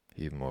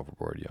 Heave him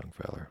overboard, young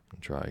feller,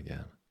 and try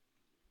again.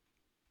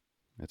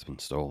 It's been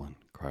stolen,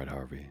 cried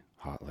Harvey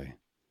hotly.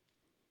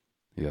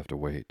 You have to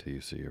wait till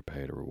you see your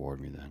pay to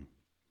reward me then.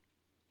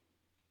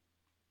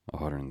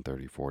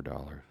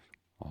 $134,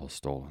 all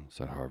stolen,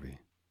 said Harvey,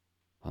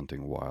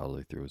 hunting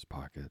wildly through his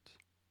pockets.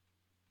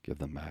 Give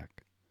them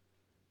back.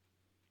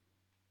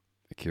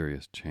 A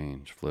curious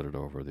change flitted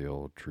over the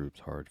old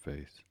troop's hard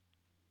face.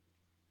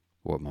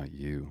 What might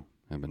you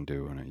have been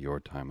doing at your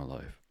time of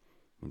life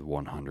with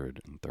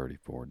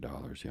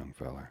 $134, young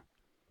feller?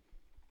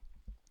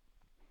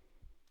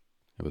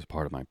 It was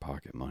part of my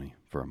pocket money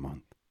for a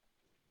month.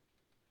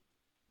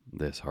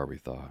 This, Harvey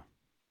thought,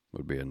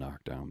 would be a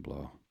knockdown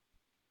blow.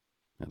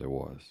 And it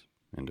was,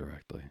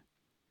 indirectly.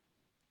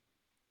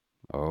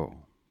 Oh,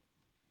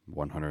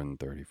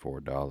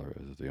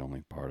 $134 is the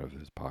only part of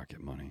his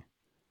pocket money.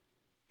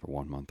 For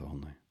 1 month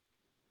only.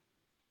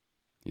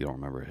 You don't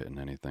remember hitting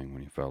anything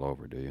when you fell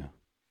over, do you?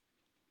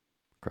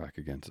 Crack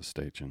against a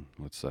stanchion,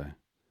 let's say.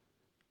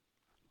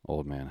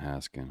 Old man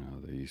Haskin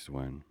of the East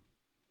Wind.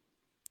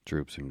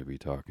 Troop seemed to be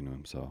talking to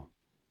himself.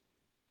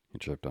 He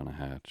tripped on a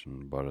hatch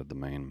and butted the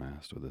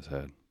mainmast with his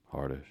head,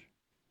 hardish.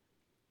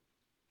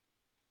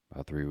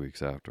 About 3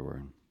 weeks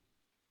afterward,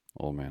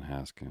 old man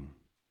Haskin,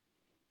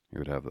 he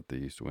would have that the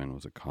East Wind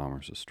was a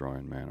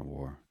commerce-destroying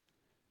man-of-war,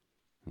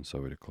 and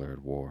so he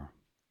declared war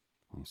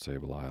on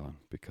Sable Island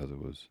because it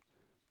was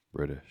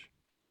British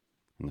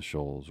and the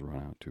shoals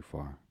run out too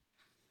far.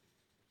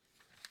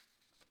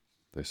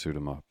 They sewed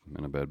him up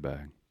in a bed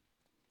bag,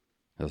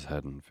 his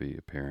head and feet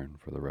appearing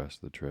for the rest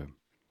of the trip,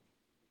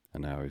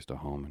 and now he's to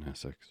home in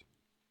Essex,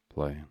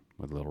 playing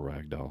with little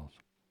rag dolls.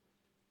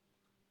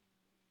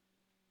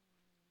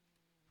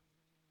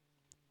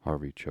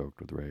 Harvey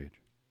choked with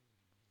rage,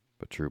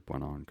 but Troop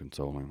went on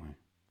consolingly.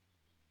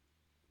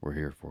 We're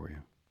here for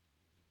you.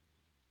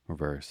 We're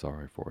very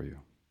sorry for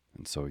you,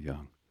 and so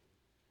young.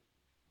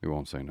 We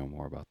won't say no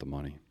more about the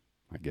money,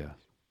 I guess.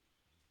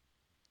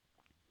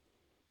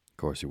 Of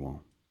course you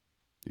won't.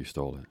 You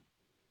stole it.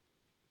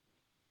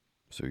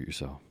 Suit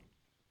yourself.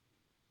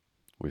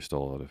 We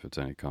stole it if it's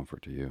any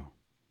comfort to you.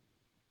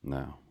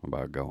 Now,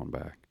 about going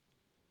back.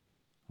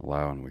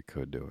 Allowing we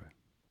could do it,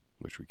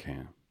 which we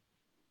can't.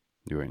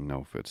 You ain't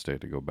no fit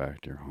state to go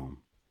back to your home.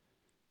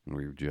 And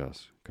we've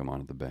just come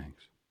onto the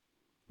banks,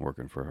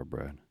 working for our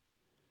bread.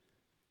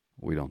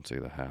 We don't see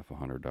the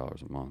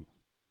 $100 a month,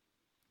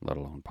 let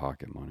alone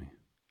pocket money.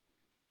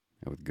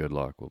 And with good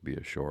luck, we'll be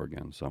ashore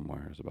again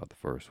somewheres about the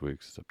first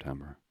weeks of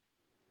September.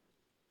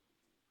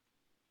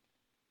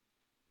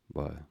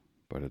 But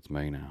it's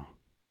May now,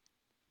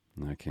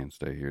 and I can't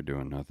stay here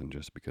doing nothing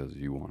just because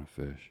you want to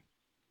fish.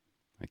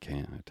 I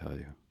can't, I tell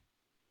you.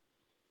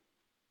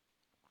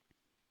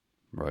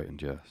 Right and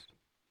jest.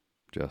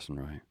 Jest and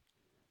right.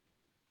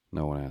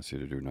 No one asks you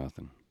to do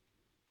nothing.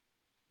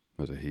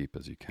 There's a heap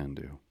as you can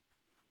do.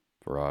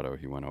 For Otto,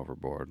 he went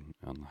overboard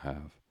on the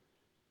Have.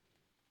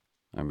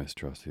 I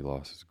mistrust he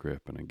lost his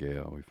grip in a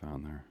gale we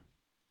found there.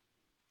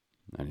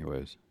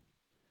 Anyways,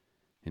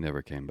 he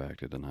never came back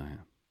to deny it.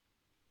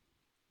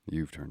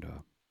 You've turned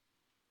up.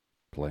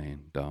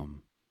 Plain,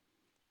 dumb,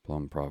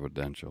 plumb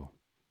providential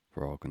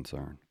for all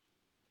concerned.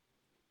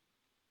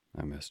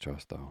 I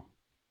mistrust, though.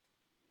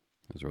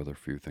 There's rather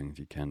few things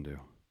you can do.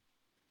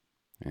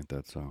 Ain't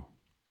that so?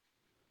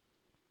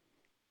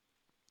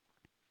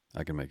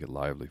 I can make it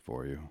lively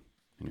for you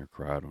in your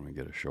crowd when we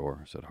get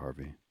ashore, said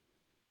Harvey,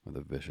 with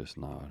a vicious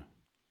nod,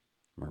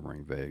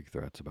 murmuring vague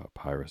threats about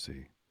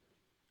piracy,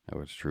 at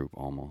which Troop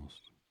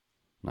almost,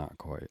 not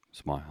quite,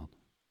 smiled.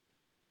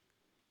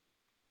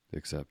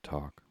 Except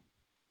talk.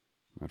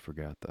 I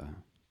forgot that.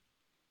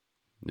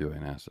 You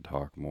ain't asked to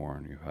talk more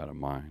than you've had a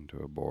mind to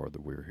aboard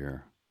that we're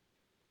here.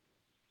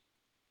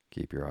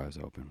 Keep your eyes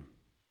open,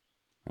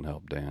 and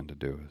help Dan to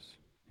do as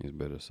he's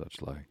bid us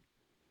such like,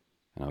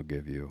 and I'll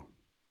give you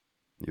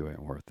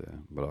ain't worth it,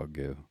 but I'll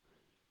give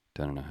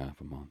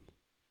 10.5 a month.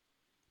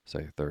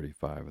 Say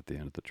 35 at the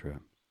end of the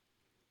trip.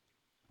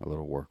 A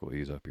little work will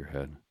ease up your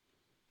head,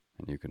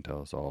 and you can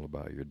tell us all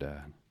about your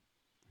dad,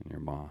 and your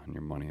ma, and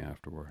your money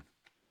afterward.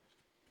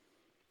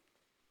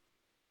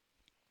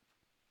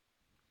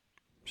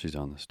 She's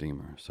on the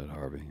steamer, said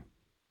Harvey,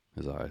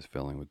 his eyes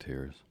filling with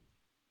tears.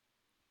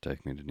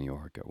 Take me to New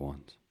York at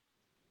once.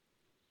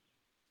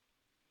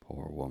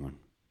 Poor woman,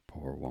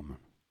 poor woman.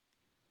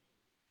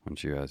 When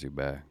she has you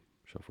back,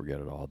 she'll forget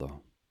it all,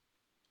 though.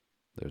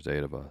 There's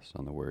 8 of us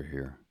on the We're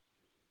Here,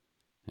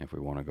 and if we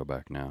want to go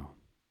back now,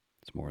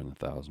 it's more than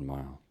 1,000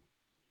 miles.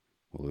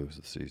 We'll lose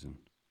the season.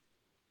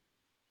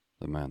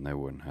 The men, they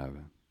wouldn't have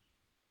it.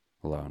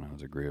 Allowing I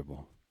was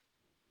agreeable.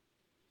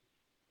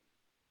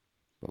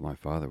 But my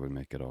father would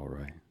make it all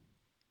right.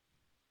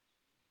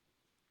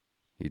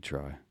 He'd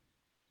try.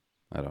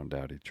 I don't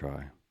doubt he'd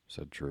try,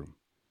 said Troop.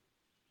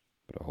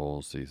 But a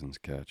whole season's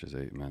catch is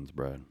 8 men's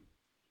bread,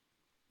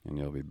 and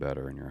you'll be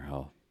better in your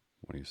health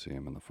when you see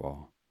him in the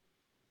fall.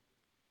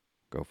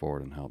 Go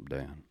forward and help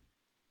Dan.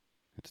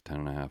 It's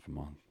 10.5 a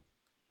month,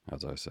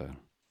 as I said.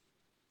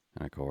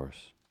 And of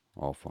course,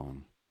 all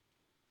fun,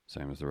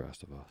 same as the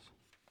rest of us.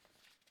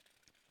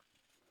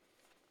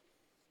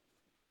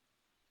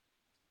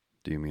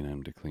 Do you mean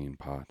him to clean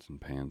pots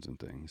and pans and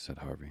things, said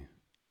Harvey.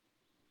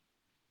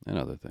 And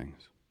other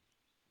things.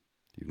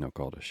 You've no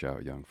call to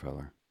shout, young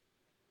feller.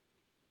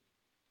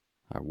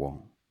 I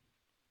won't.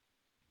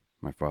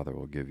 My father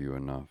will give you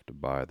enough to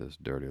buy this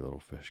dirty little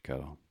fish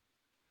kettle.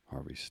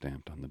 Harvey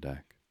stamped on the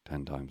deck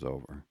 10 times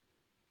over.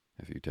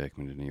 If you take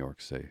me to New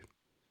York safe.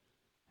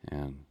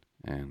 And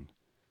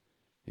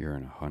you're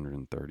in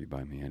 130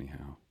 by me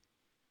anyhow.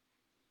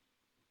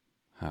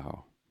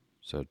 How?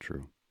 Said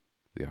True,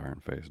 the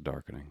iron face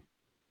darkening.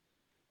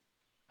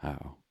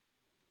 How?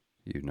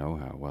 You know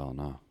how well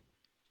enough.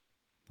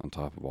 On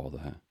top of all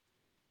that,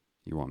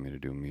 you want me to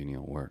do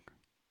menial work.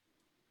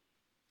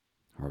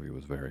 Harvey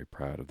was very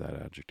proud of that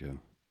adjective.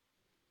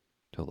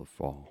 Till the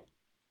fall.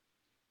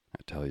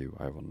 I tell you,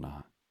 I will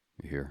not.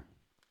 You hear?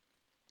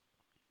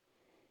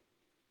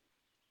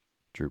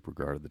 Troop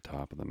regarded the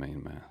top of the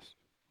mainmast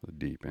with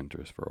deep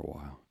interest for a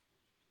while,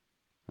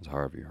 as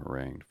Harvey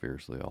harangued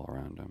fiercely all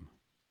around him.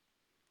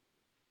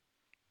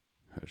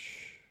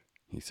 Hush,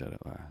 he said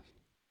at last.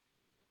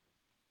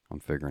 I'm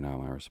figuring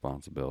out my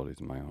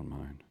responsibilities in my own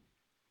mind.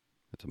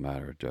 It's a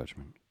matter of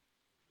judgment.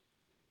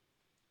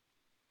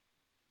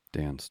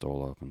 Dan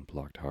stole up and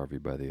plucked Harvey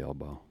by the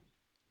elbow.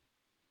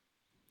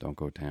 Don't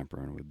go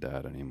tampering with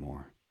Dad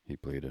anymore, he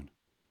pleaded.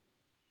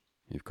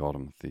 You've called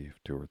him a thief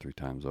 2 or 3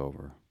 times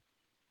over,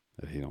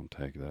 that he don't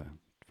take that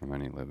from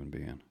any living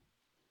being.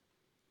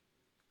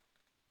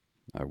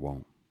 I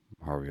won't,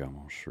 Harvey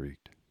almost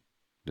shrieked,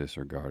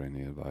 disregarding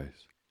the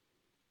advice,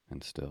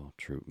 and still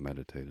Troop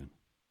meditated.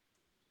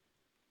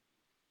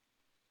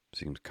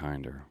 Seems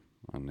kinder,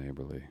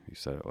 unneighborly, he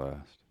said at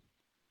last,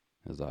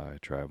 his eye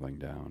traveling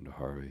down to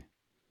Harvey.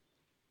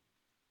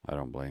 I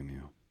don't blame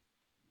you,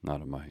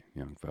 not a mite,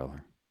 young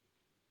feller,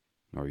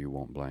 nor you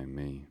won't blame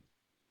me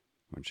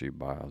when she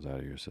biles out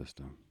of your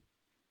system.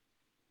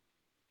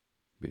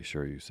 Be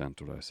sure you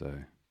sense what I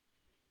say.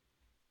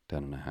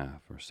 10.5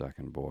 or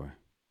second boy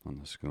on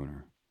the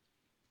schooner,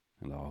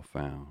 and all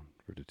found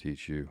for to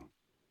teach you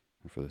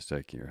and for the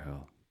sake of your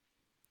health.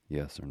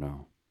 Yes or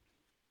no?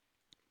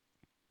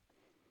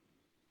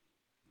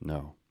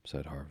 No,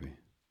 said Harvey.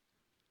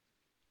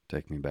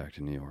 Take me back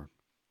to New York,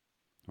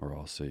 or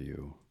I'll see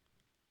you.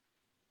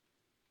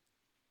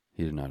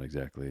 He did not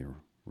exactly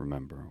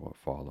remember what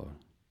followed.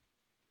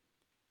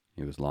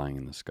 He was lying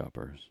in the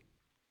scuppers,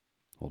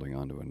 holding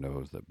onto a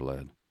nose that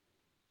bled,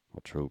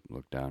 while Troop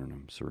looked down at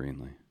him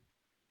serenely.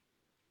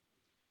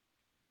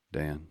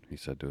 Dan, he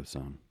said to his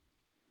son,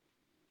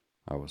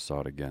 I was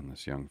sought again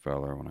this young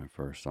feller when I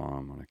first saw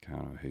him on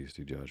account of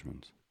hasty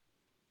judgments.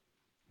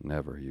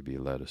 Never ye be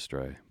led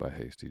astray by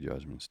hasty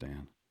judgments,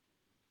 Dan.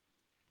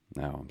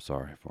 Now I'm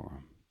sorry for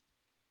him,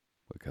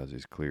 because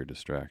he's clear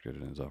distracted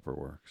in his upper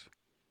works.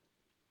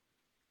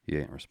 He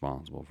ain't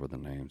responsible for the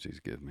names he's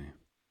give me,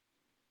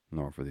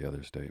 nor for the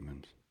other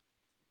statements,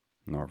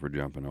 nor for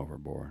jumping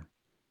overboard,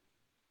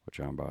 which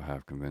I'm about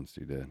half convinced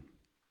he did.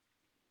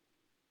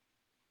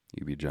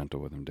 You be gentle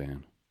with him,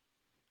 Dan,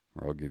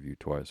 or I'll give you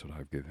twice what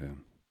I've give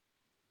him.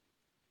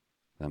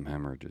 Them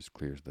hemorrhages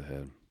clears the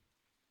head.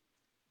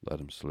 Let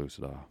him sluice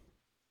it off.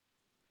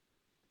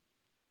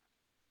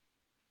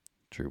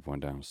 Troop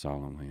went down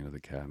solemnly into the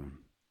cabin,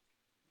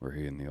 where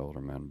he and the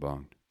older men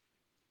bunked,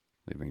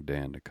 leaving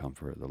Dan to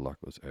comfort the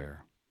luckless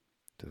heir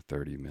to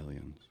 30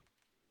 millions.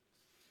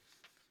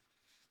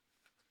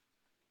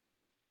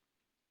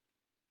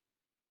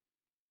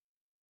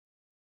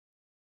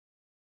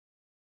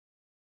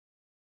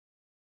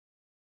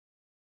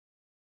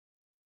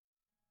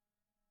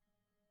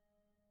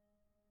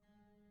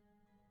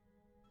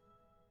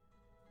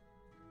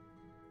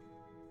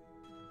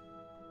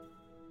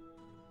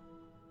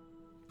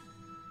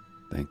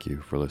 Thank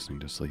you for listening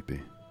to Sleepy.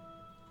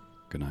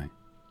 Good night.